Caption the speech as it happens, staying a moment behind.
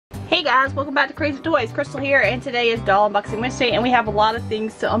Hey guys, welcome back to CrazeeToys. Crystal here, and today is Doll Unboxing Wednesday, and we have a lot of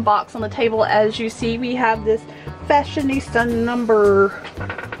things to unbox on the table. As you see, we have this Fashionista number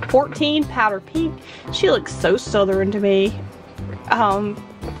 14 powder pink. She looks so southern to me,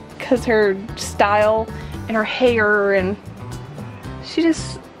 because her style and her hair, and she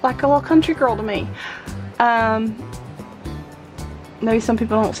just like a little country girl to me. Maybe some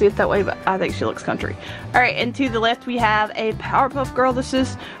people don't see it that way, but I think she looks country. Alright, and to the left we have a Powerpuff Girl. This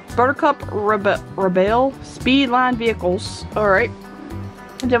is Buttercup Rebel Speedline Vehicles. Alright.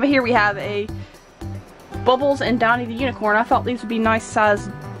 And over here we have a Bubbles and Donnie the Unicorn. I thought these would be nice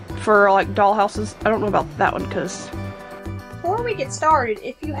size for like doll houses. I don't know about that one because... Before we get started,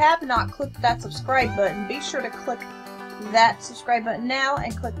 if you have not clicked that subscribe button, be sure to click that subscribe button now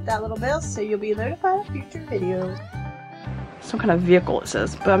and click that little bell so you'll be notified of future videos. Some kind of vehicle it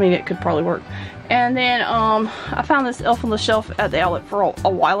says, but I mean it could probably work. And then I found this Elf on the Shelf at the outlet for a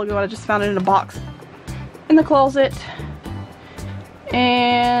while ago. I just found it in a box in the closet,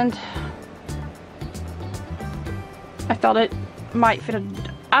 and I thought it might fit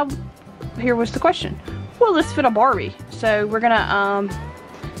a... here was the question: will this fit a Barbie? So we're gonna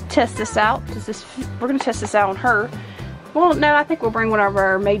test this out. We're gonna test this out on her. Well, no, I think we'll bring one of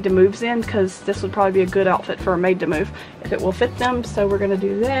our maid-to-moves in, because this would probably be a good outfit for a maid-to-move if it will fit them. So we're going to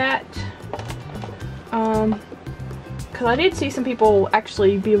do that. Because I did see some people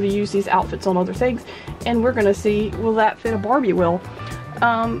actually be able to use these outfits on other things. And we're going to see, will that fit a Barbie will?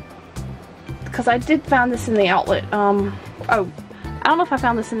 Because I did find this in the outlet. Oh, I don't know if I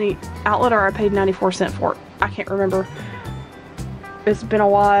found this in the outlet or I paid 94 cents for it. I can't remember. It's been a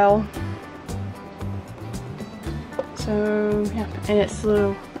while. So yeah, and it's a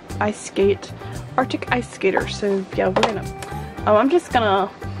little ice skate, Arctic ice skater. So yeah, we're gonna, I'm just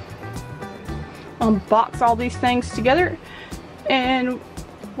gonna unbox all these things together, and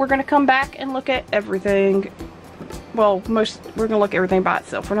we're gonna come back and look at everything. Well, we're gonna look at everything by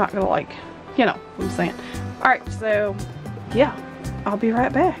itself. We're not gonna, like, you know what I'm saying. Alright, so yeah, I'll be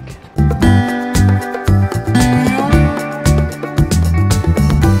right back.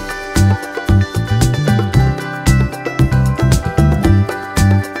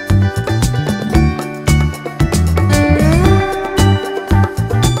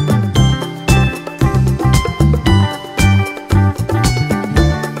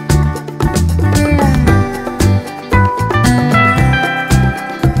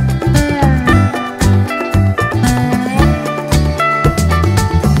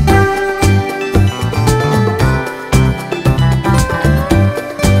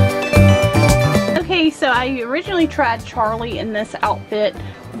 I originally tried Charlie in this outfit,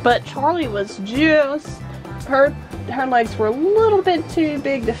 but Charlie was just, her legs were a little bit too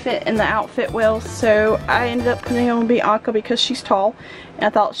big to fit in the outfit well, so I ended up putting on Bianca because she's tall, and I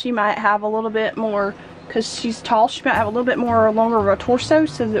thought she might have a little bit more, because she's tall, she might have a little bit more longer of a torso,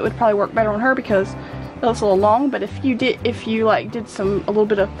 so it would probably work better on her because it looks a little long. But if you did a little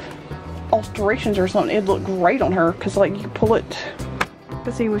bit of alterations or something, it'd look great on her, because like you pull it.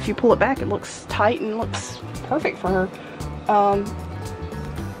 But see, if you pull it back, it looks tight and looks perfect for her.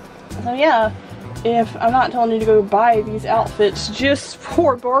 So yeah, if I'm not telling you to go buy these outfits just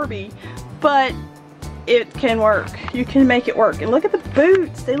for Barbie, but it can work. You can make it work. And look at the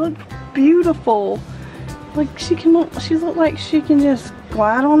boots; they look beautiful. Like she look like she can just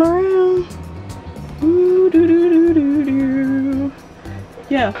glide on around. Ooh, doo doo doo doo doo.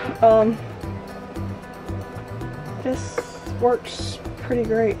 Yeah. This works pretty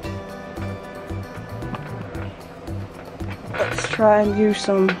great. Let's try and use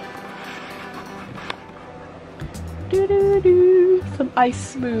some some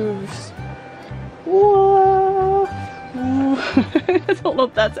ice moves. Whoa! I don't know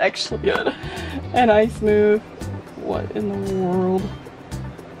if that's actually an ice move. What in the world?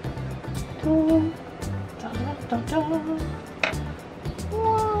 Dun, dun, dun, dun, dun.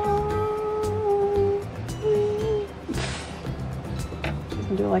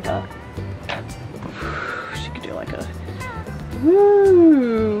 Do like a, she could do like a,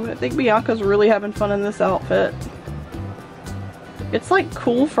 woo! I think Bianca's really having fun in this outfit. It's like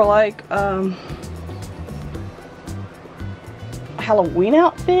cool for like Halloween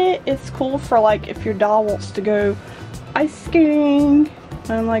outfit. It's cool for like if your doll wants to go ice skating.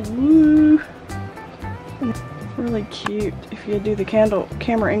 I'm like, woo! Really cute if you do the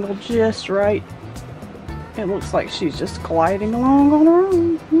camera angle just right. It looks like she's just gliding along on her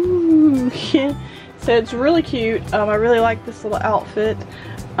own. Ooh, yeah. So it's really cute. I really like this little outfit.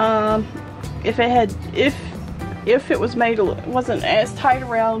 If it was made, it wasn't as tight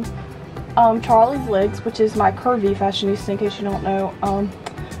around Charlie's legs, which is my curvy fashionista, in case you don't know.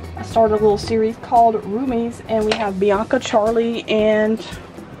 I started a little series called Roomies, and we have Bianca, Charlie, and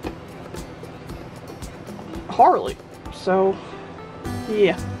Harley. So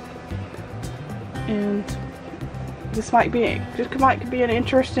yeah, and this might be an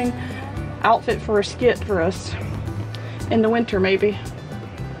interesting outfit for a skit for us in the winter, maybe.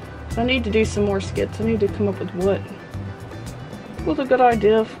 I need to do some more skits. I need to come up with what was a good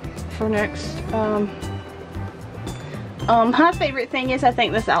idea for next. My favorite thing is, I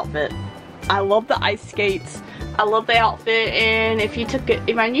think, this outfit. I love the ice skates. I love the outfit, and if you took it,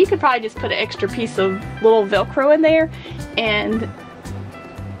 I mean, you could probably just put an extra piece of little Velcro in there and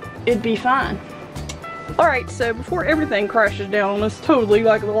it'd be fine. Alright, so before everything crashes down on us totally,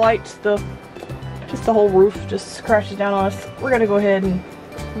 like the lights, just the whole roof just crashes down on us, we're gonna go ahead and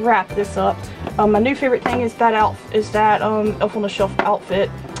wrap this up. My new favorite thing is that Elf on the Shelf outfit.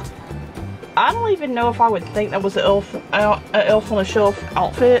 I don't even know if I would think that was an Elf on the Shelf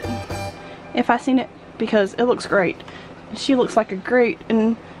outfit if I seen it, because it looks great. She looks like a great,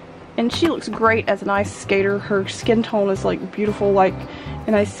 and she looks great as an ice skater. Her skin tone is like beautiful, like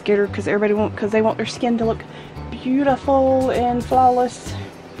an ice skater, because they want their skin to look beautiful and flawless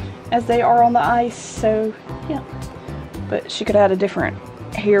as they are on the ice. So yeah, but she could add a different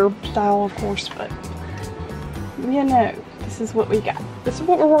hairstyle, of course, but you know, this is what we got. This is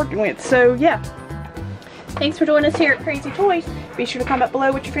what we're working with. So yeah, thanks for joining us here at CrazeeToys. Be sure to comment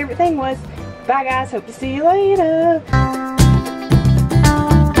below what your favorite thing was. Bye guys, hope to see you later.